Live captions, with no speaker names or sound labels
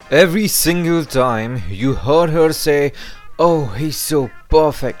Every single time you heard her say, "Oh, he's so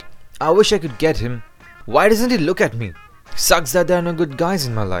perfect. I wish I could get him. Why doesn't he look at me? Sucks that there are no good guys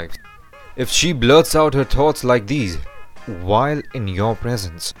in my life." If she blurts out her thoughts like these while in your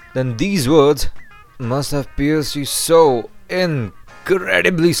presence, then these words must have pierced you so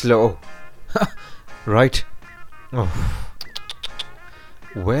incredibly slow. Right? Oh.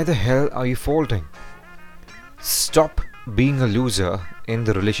 Where the hell are you faulting? Stop being a loser in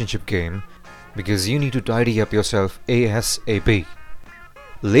the relationship game because you need to tidy up yourself ASAP.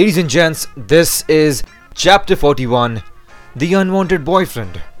 Ladies and gents, this is Chapter 41, The Unwanted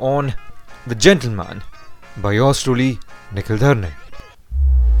Boyfriend on The Gentleman by yours truly, Nikhil Dharne.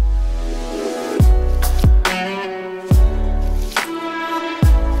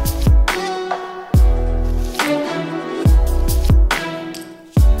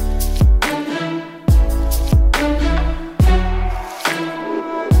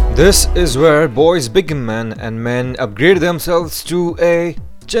 This is where boys become men and men upgrade themselves to a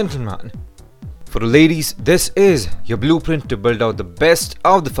gentleman. For the ladies, this is your blueprint to build out the best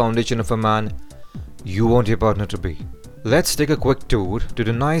of the foundation of a man you want your partner to be. Let's take a quick tour to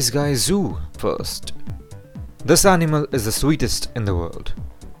the nice guy zoo first. This animal is the sweetest in the world.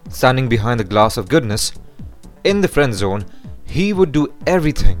 Standing behind the glass of goodness, in the friend zone, he would do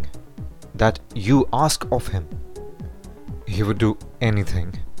everything that you ask of him. He would do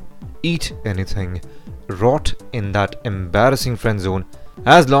anything. Eat anything, rot in that embarrassing friend zone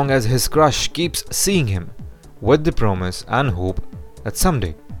as long as his crush keeps seeing him, with the promise and hope that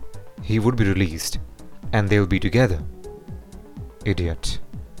someday he would be released and they'll be together. Idiot.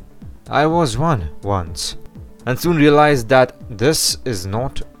 I was one once and soon realized that this is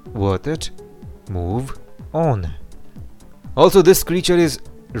not worth it. Move on. Also, this creature is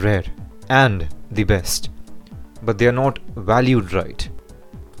rare and the best, but they are not valued right.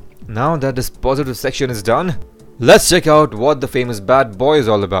 Now that this positive section is done, let's check out what the famous bad boy is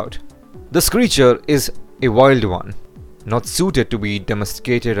all about. This creature is a wild one, not suited to be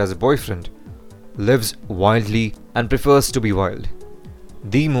domesticated as a boyfriend, lives wildly and prefers to be wild.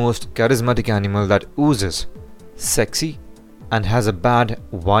 The most charismatic animal that oozes, sexy, and has a bad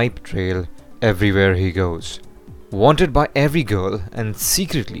vibe trail everywhere he goes. Wanted by every girl and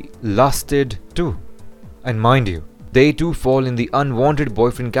secretly lusted too. And mind you, they too fall in the unwanted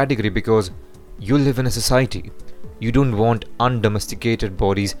boyfriend category because you live in a society. You don't want undomesticated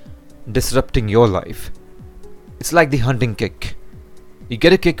bodies disrupting your life. It's like the hunting kick. You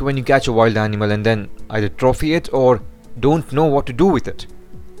get a kick when you catch a wild animal and then either trophy it or don't know what to do with it.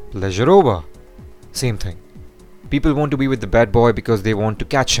 Pleasure over. Same thing. People want to be with the bad boy because they want to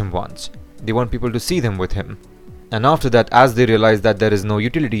catch him once. They want people to see them with him. And after that, as they realize that there is no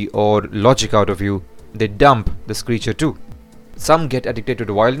utility or logic out of you, they dump this creature too. Some get addicted to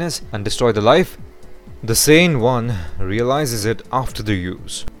the wildness and destroy the life. The sane one realizes it after the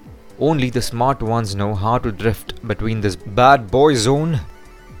use. Only the smart ones know how to drift between this bad boy zone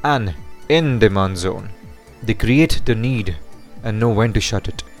and in-demand zone. They create the need and know when to shut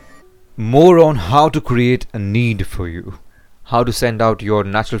it. More on how to create a need for you. How to send out your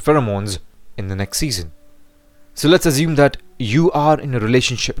natural pheromones in the next season. So let's assume that you are in a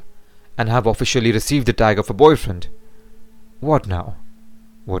relationship and have officially received the tag of a boyfriend. What now?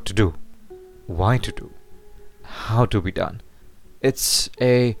 What to do? Why to do? How to be done? It's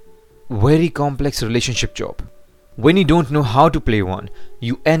a very complex relationship job. When you don't know how to play one,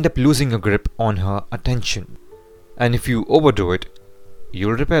 you end up losing a grip on her attention. And if you overdo it,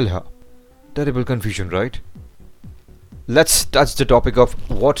 you'll repel her. Terrible confusion, right? Let's touch the topic of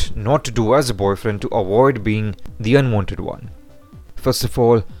what not to do as a boyfriend to avoid being the unwanted one. First of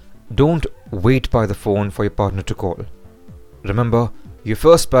all, don't wait by the phone for your partner to call. Remember, your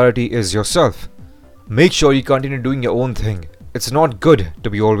first priority is yourself. Make sure you continue doing your own thing. It's not good to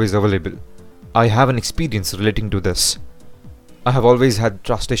be always available. I have an experience relating to this. I have always had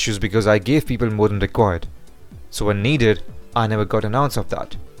trust issues because I gave people more than required. So when needed, I never got an ounce of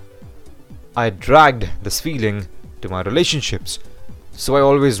that. I dragged this feeling to my relationships. So I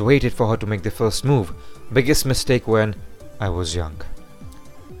always waited for her to make the first move. Biggest mistake when I was young.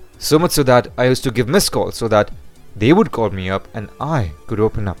 So much so that I used to give missed calls so that they would call me up and I could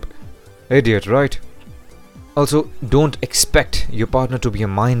open up. Idiot, right? Also, don't expect your partner to be a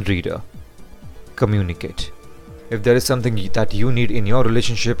mind reader. Communicate. If there is something that you need in your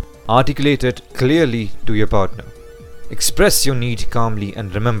relationship, articulate it clearly to your partner. Express your need calmly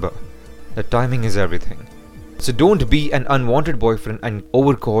and remember that timing is everything. So don't be an unwanted boyfriend and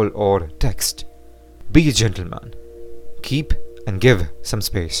overcall or text. Be a gentleman. Keep and give some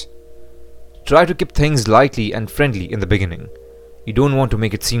space. Try to keep things lightly and friendly in the beginning. You don't want to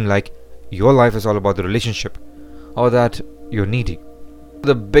make it seem like your life is all about the relationship or that you're needy.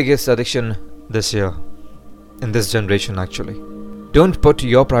 The biggest addiction this year, in this generation actually. Don't put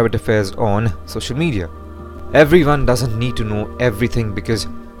your private affairs on social media. Everyone doesn't need to know everything because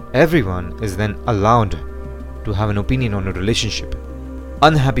everyone is then allowed to have an opinion on a relationship.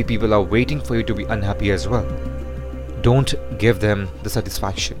 Unhappy people are waiting for you to be unhappy as well. Don't give them the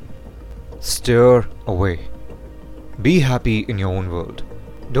satisfaction. Steer away. Be happy in your own world.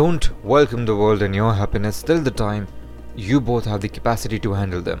 Don't welcome the world and your happiness till the time you both have the capacity to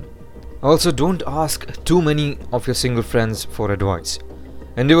handle them. Also, don't ask too many of your single friends for advice.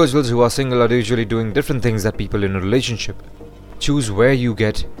 Individuals who are single are usually doing different things than people in a relationship. Choose where you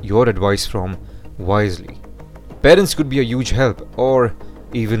get your advice from wisely. Parents could be a huge help, or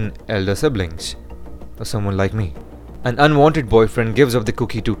even elder siblings, or someone like me. An unwanted boyfriend gives up the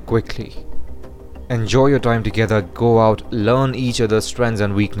cookie too quickly. Enjoy your time together, go out, learn each other's strengths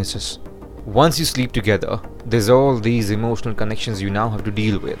and weaknesses. Once you sleep together, there's all these emotional connections you now have to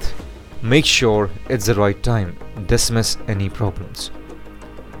deal with. Make sure it's the right time. Dismiss any problems.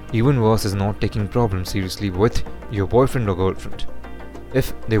 Even worse is not taking problems seriously with your boyfriend or girlfriend.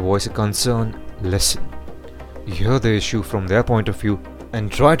 If they voice a concern, listen. Hear the issue from their point of view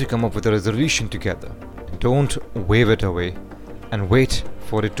and try to come up with a resolution together. Don't wave it away and wait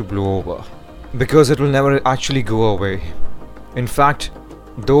for it to blow over, because it will never actually go away. In fact,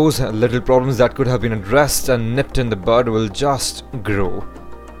 those little problems that could have been addressed and nipped in the bud will just grow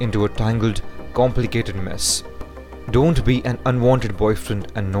into a tangled, complicated mess. Don't be an unwanted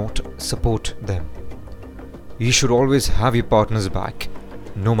boyfriend and not support them. You should always have your partner's back,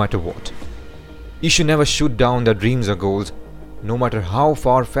 no matter what. You should never shoot down their dreams or goals, no matter how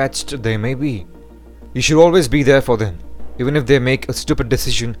far-fetched they may be. You should always be there for them, even if they make a stupid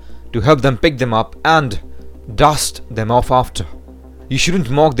decision, to help them pick them up and dust them off after. You shouldn't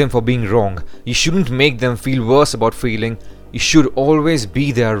mock them for being wrong. You shouldn't make them feel worse about failing. You should always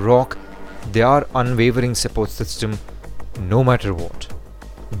be their rock, their unwavering support system, no matter what.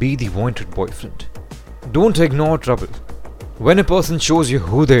 Be the wanted boyfriend. Don't ignore trouble. When a person shows you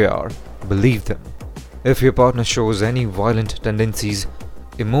who they are, believe them. If your partner shows any violent tendencies,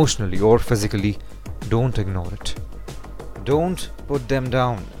 emotionally or physically, don't ignore it. Don't put them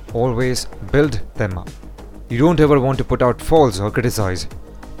down. Always build them up. You don't ever want to put out faults or criticize.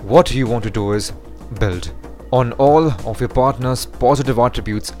 What you want to do is build on all of your partner's positive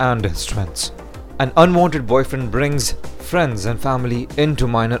attributes and strengths. An unwanted boyfriend brings friends and family into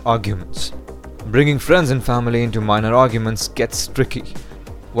minor arguments. Bringing friends and family into minor arguments gets tricky.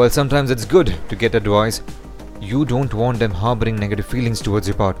 While sometimes it's good to get advice, you don't want them harboring negative feelings towards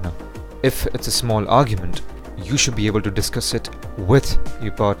your partner. If it's a small argument, you should be able to discuss it with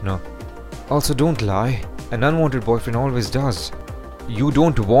your partner. Also, don't lie. An unwanted boyfriend always does. You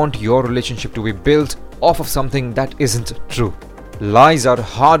don't want your relationship to be built off of something that isn't true. Lies are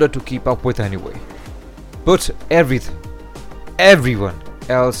harder to keep up with anyway. Put everything, everyone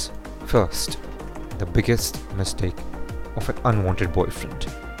else first. The biggest mistake of an unwanted boyfriend.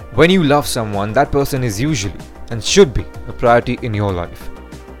 When you love someone, that person is usually and should be a priority in your life.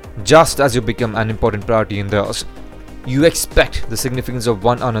 Just as you become an important priority in theirs, you expect the significance of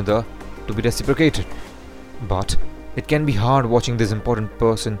one another to be reciprocated. But it can be hard watching this important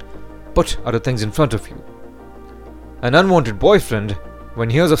person put other things in front of you. An unwanted boyfriend, when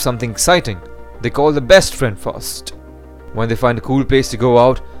he hears of something exciting, they call the best friend first. When they find a cool place to go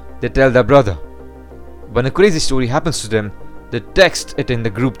out, they tell their brother. When a crazy story happens to them, they text it in the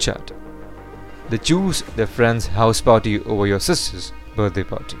group chat. They choose their friend's house party over your sister's birthday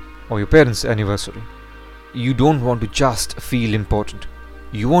party or your parents' anniversary. You don't want to just feel important.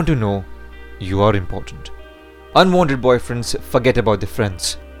 You want to know you are important. Unwanted boyfriends forget about their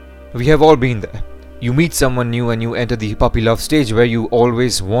friends. We have all been there. You meet someone new and you enter the puppy love stage where you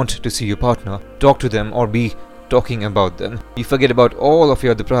always want to see your partner, talk to them or be talking about them. You forget about all of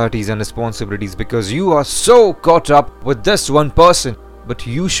your other priorities and responsibilities because you are so caught up with this one person. But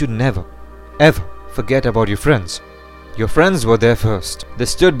you should never, ever forget about your friends. Your friends were there first. They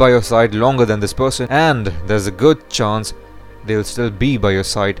stood by your side longer than this person, and there's a good chance they'll still be by your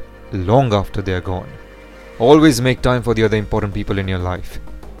side long after they're gone. Always make time for the other important people in your life.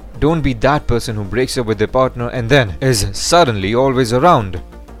 Don't be that person who breaks up with their partner and then is suddenly always around.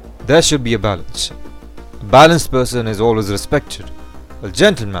 There should be a balance. A balanced person is always respected. A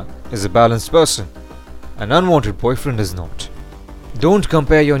gentleman is a balanced person. An unwanted boyfriend is not. Don't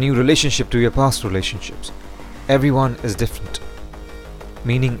compare your new relationship to your past relationships. Everyone is different.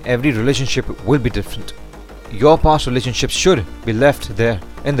 Meaning every relationship will be different. Your past relationships should be left there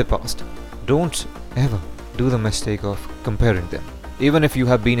in the past. Don't ever do the mistake of comparing them. Even if you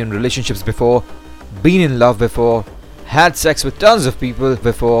have been in relationships before, been in love before, had sex with tons of people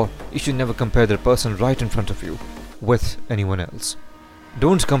before, you should never compare the person right in front of you with anyone else.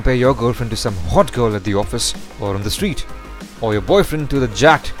 Don't compare your girlfriend to some hot girl at the office or on the street, or your boyfriend to the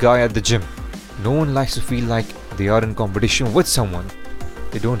jacked guy at the gym. No one likes to feel like they are in competition with someone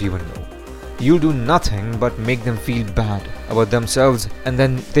they don't even know. You'll do nothing but make them feel bad about themselves, and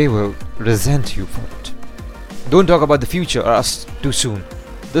then they will resent you for it. Don't talk about the future or us too soon.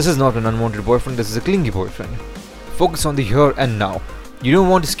 This is not an unwanted boyfriend, this is a clingy boyfriend. Focus on the here and now. You don't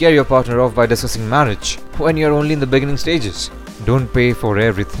want to scare your partner off by discussing marriage when you're only in the beginning stages. Don't pay for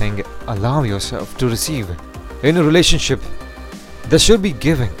everything, allow yourself to receive. In a relationship, there should be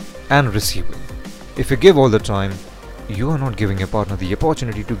giving and receiving. If you give all the time, you are not giving your partner the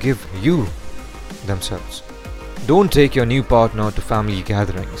opportunity to give you themselves. Don't take your new partner to family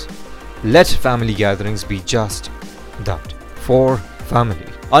gatherings. Let family gatherings be just that, for family.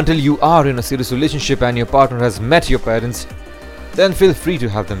 Until you are in a serious relationship and your partner has met your parents, then feel free to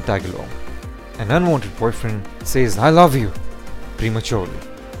have them tag along. An unwanted boyfriend says "I love you" prematurely.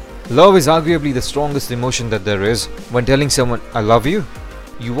 Love is arguably the strongest emotion that there is. When telling someone "I love you,"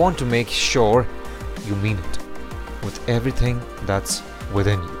 you want to make sure you mean it with everything that's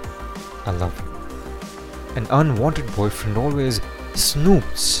within you. I love you. An unwanted boyfriend always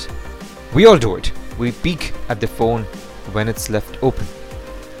snoops. We all do it. We peek at the phone when it's left open.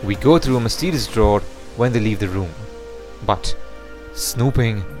 We go through a mysterious drawer when they leave the room. But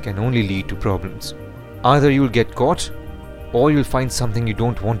snooping can only lead to problems. Either you'll get caught or you'll find something you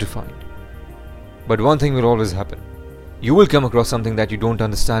don't want to find. But one thing will always happen. You will come across something that you don't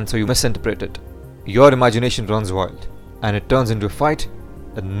understand, so you misinterpret it. Your imagination runs wild and it turns into a fight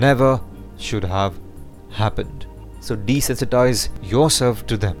that never should have happened. So desensitize yourself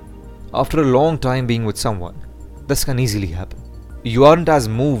to them. After a long time being with someone, this can easily happen. You aren't as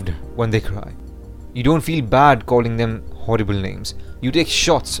moved when they cry. You don't feel bad calling them horrible names. You take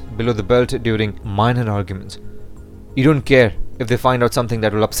shots below the belt during minor arguments. You don't care if they find out something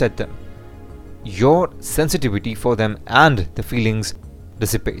that will upset them. Your sensitivity for them and the feelings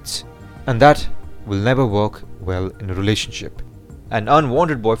dissipates. And that will never work well in a relationship. An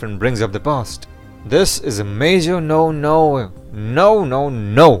unwanted boyfriend brings up the past. This is a major no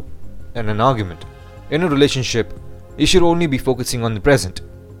in an argument. In a relationship, you should only be focusing on the present.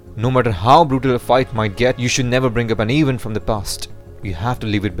 No matter how brutal a fight might get, you should never bring up an event from the past. You have to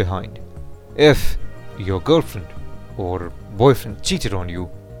leave it behind. If your girlfriend or boyfriend cheated on you,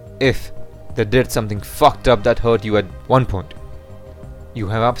 if they did something fucked up that hurt you at one point, you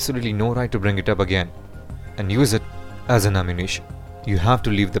have absolutely no right to bring it up again and use it as an ammunition. You have to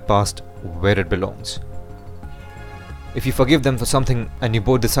leave the past where it belongs. If you forgive them for something and you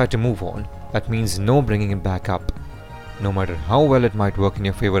both decide to move on, that means no bringing it back up, no matter how well it might work in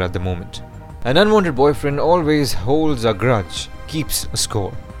your favor at the moment. An unwanted boyfriend always holds a grudge, keeps a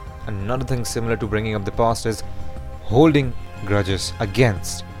score. Another thing similar to bringing up the past is holding grudges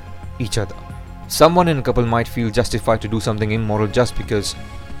against each other. Someone in a couple might feel justified to do something immoral just because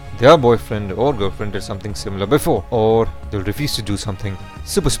their boyfriend or girlfriend did something similar before, or they'll refuse to do something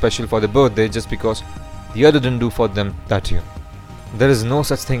super special for their birthday just because the other didn't do for them that year. There is no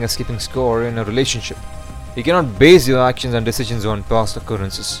such thing as keeping score in a relationship. You cannot base your actions and decisions on past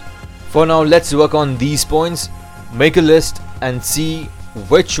occurrences. For now, let's work on these points. Make a list and see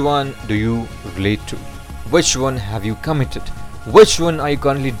which one do you relate to. Which one have you committed? Which one are you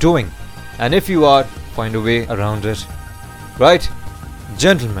currently doing? And if you are, find a way around it. Right?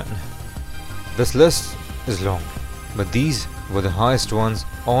 Gentlemen, this list is long, but these were the highest ones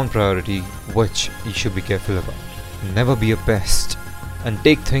on priority which you should be careful about. Never be a pest and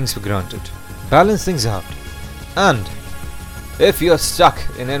take things for granted. Balance things out. And if you're stuck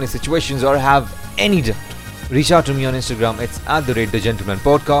in any situations or have any doubt, reach out to me on Instagram. It's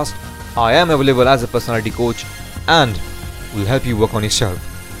 @thegentlemanpodcast. I am available as a personality coach and will help you work on yourself.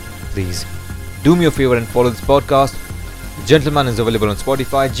 Please do me a favor and follow this podcast. The Gentleman is available on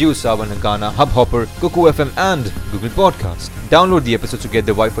Spotify, JioSaavn, Ghana, Hubhopper, Cuckoo FM and Google Podcast. Download the episodes to get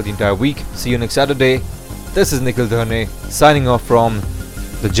the vibe for the entire week. See you next Saturday. This is Nikhil Dharne signing off from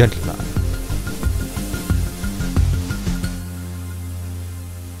The Gentleman.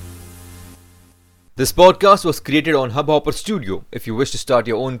 This podcast was created on Hubhopper Studio. If you wish to start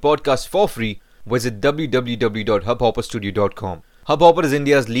your own podcast for free, visit www.hubhopperstudio.com. Hubhopper is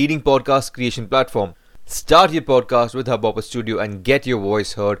India's leading podcast creation platform. Start your podcast with Hubhopper Studio and get your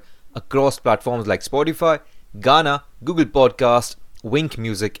voice heard across platforms like Spotify, Ghana, Google Podcast, Wink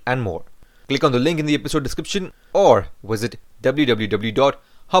Music and more. Click on the link in the episode description or visit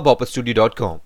www.hubhopperstudio.com.